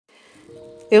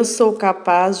Eu sou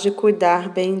capaz de cuidar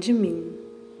bem de mim.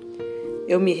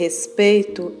 Eu me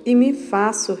respeito e me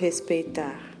faço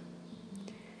respeitar.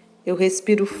 Eu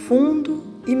respiro fundo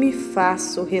e me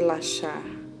faço relaxar.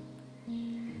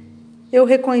 Eu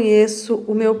reconheço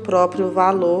o meu próprio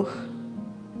valor.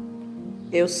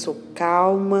 Eu sou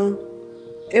calma.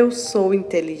 Eu sou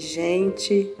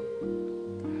inteligente.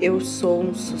 Eu sou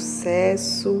um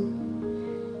sucesso.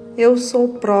 Eu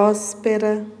sou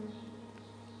próspera.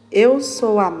 Eu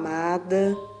sou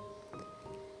amada.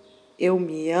 Eu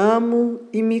me amo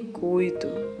e me cuido.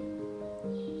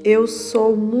 Eu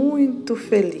sou muito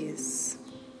feliz.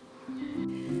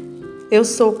 Eu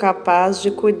sou capaz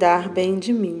de cuidar bem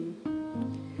de mim.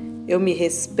 Eu me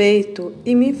respeito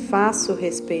e me faço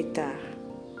respeitar.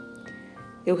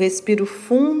 Eu respiro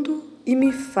fundo e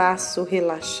me faço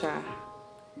relaxar.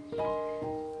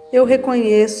 Eu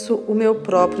reconheço o meu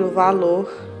próprio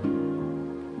valor.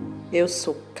 Eu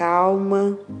sou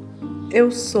calma.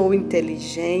 Eu sou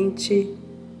inteligente.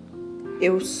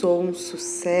 Eu sou um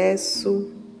sucesso.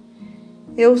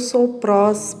 Eu sou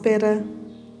próspera.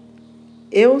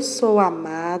 Eu sou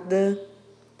amada.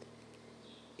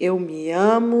 Eu me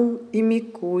amo e me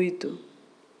cuido.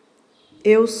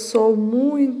 Eu sou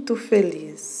muito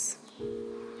feliz.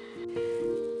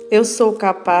 Eu sou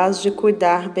capaz de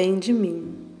cuidar bem de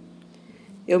mim.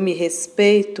 Eu me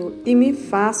respeito e me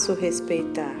faço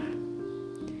respeitar.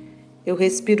 Eu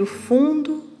respiro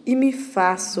fundo e me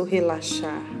faço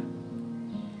relaxar.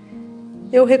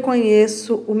 Eu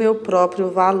reconheço o meu próprio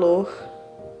valor.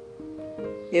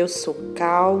 Eu sou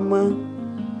calma.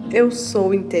 Eu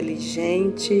sou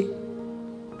inteligente.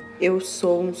 Eu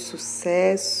sou um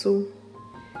sucesso.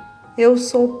 Eu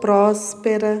sou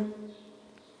próspera.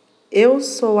 Eu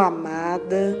sou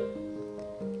amada.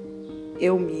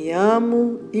 Eu me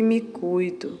amo e me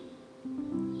cuido.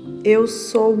 Eu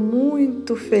sou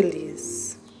muito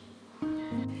feliz.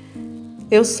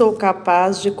 Eu sou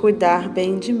capaz de cuidar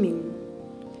bem de mim.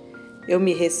 Eu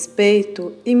me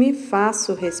respeito e me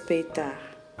faço respeitar.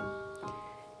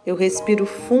 Eu respiro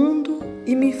fundo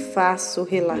e me faço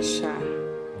relaxar.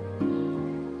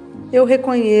 Eu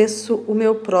reconheço o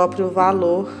meu próprio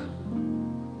valor.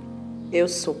 Eu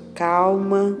sou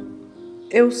calma.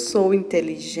 Eu sou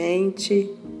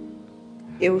inteligente.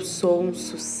 Eu sou um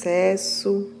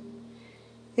sucesso.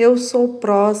 Eu sou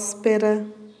próspera.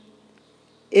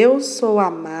 Eu sou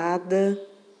amada.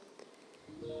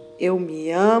 Eu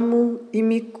me amo e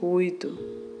me cuido.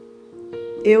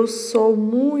 Eu sou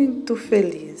muito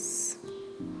feliz.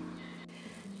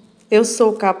 Eu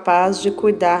sou capaz de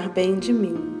cuidar bem de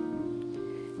mim.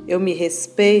 Eu me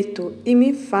respeito e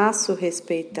me faço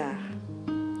respeitar.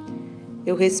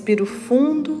 Eu respiro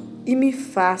fundo e me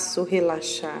faço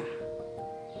relaxar.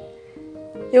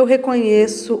 Eu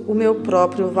reconheço o meu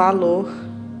próprio valor.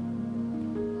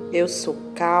 Eu sou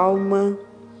calma.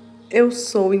 Eu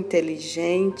sou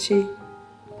inteligente.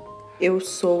 Eu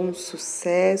sou um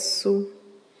sucesso.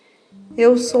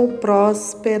 Eu sou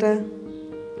próspera.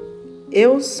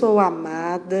 Eu sou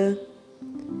amada.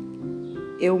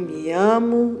 Eu me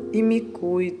amo e me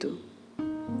cuido.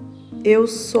 Eu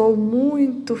sou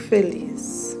muito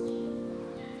feliz.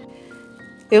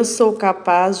 Eu sou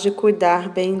capaz de cuidar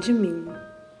bem de mim.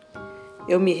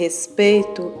 Eu me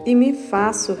respeito e me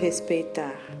faço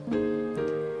respeitar.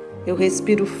 Eu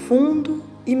respiro fundo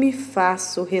e me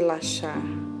faço relaxar.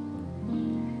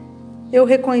 Eu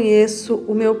reconheço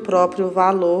o meu próprio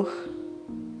valor.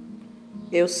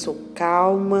 Eu sou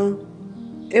calma.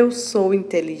 Eu sou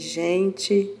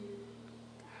inteligente.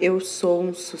 Eu sou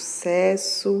um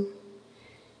sucesso.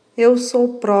 Eu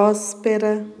sou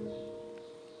próspera.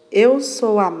 Eu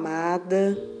sou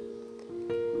amada.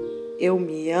 Eu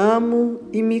me amo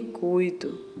e me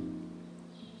cuido.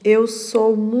 Eu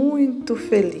sou muito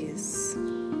feliz.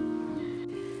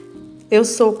 Eu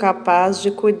sou capaz de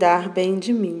cuidar bem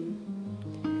de mim.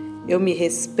 Eu me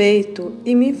respeito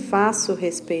e me faço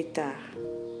respeitar.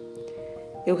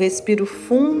 Eu respiro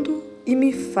fundo e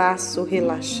me faço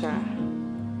relaxar.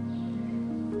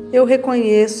 Eu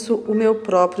reconheço o meu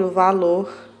próprio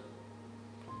valor.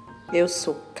 Eu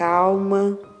sou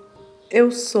calma. Eu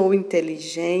sou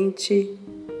inteligente.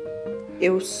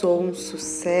 Eu sou um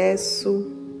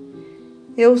sucesso.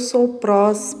 Eu sou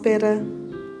próspera.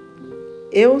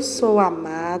 Eu sou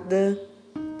amada.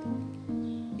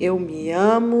 Eu me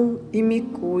amo e me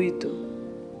cuido.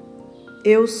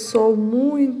 Eu sou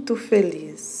muito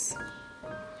feliz.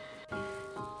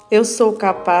 Eu sou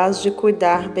capaz de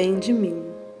cuidar bem de mim.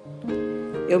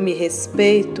 Eu me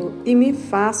respeito e me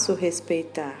faço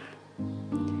respeitar.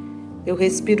 Eu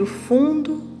respiro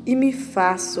fundo e me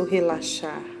faço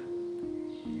relaxar.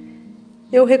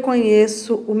 Eu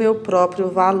reconheço o meu próprio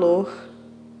valor.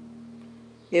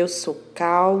 Eu sou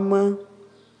calma,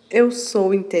 eu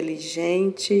sou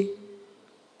inteligente,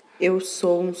 eu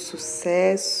sou um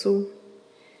sucesso,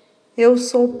 eu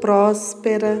sou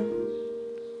próspera,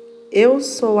 eu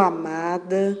sou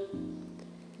amada,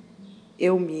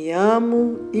 eu me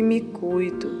amo e me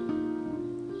cuido,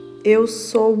 eu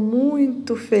sou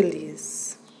muito feliz.